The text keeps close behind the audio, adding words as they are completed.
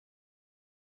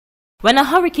When a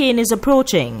hurricane is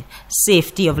approaching,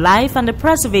 safety of life and the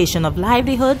preservation of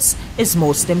livelihoods is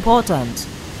most important.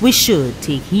 We should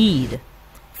take heed.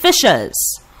 Fishers.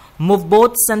 Move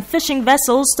boats and fishing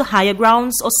vessels to higher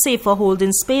grounds or safer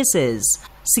holding spaces.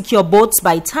 Secure boats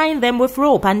by tying them with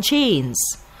rope and chains.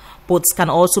 Boats can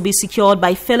also be secured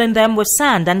by filling them with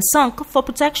sand and sunk for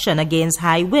protection against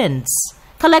high winds.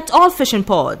 Collect all fishing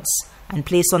pods and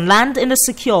place on land in a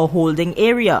secure holding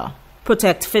area.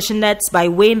 Protect fishing nets by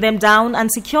weighing them down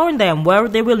and securing them where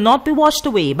they will not be washed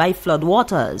away by flood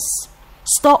waters.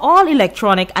 Store all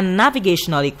electronic and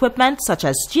navigational equipment such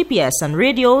as GPS and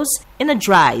radios in a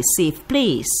dry, safe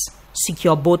place.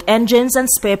 Secure boat engines and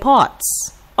spare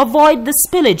parts. Avoid the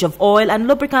spillage of oil and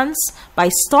lubricants by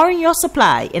storing your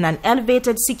supply in an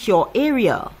elevated, secure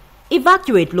area.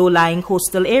 Evacuate low-lying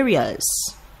coastal areas.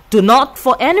 Do not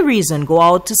for any reason go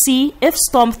out to sea if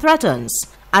storm threatens,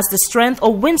 as the strength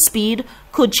or wind speed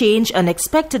could change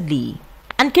unexpectedly.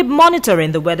 And keep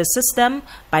monitoring the weather system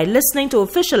by listening to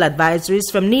official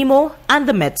advisories from NEMO and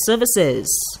the Met Services.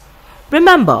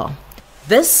 Remember,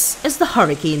 this is the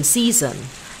hurricane season,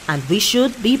 and we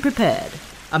should be prepared.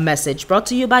 A message brought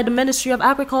to you by the Ministry of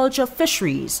Agriculture,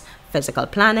 Fisheries, Physical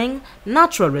Planning,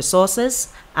 Natural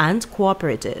Resources, and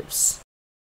Cooperatives.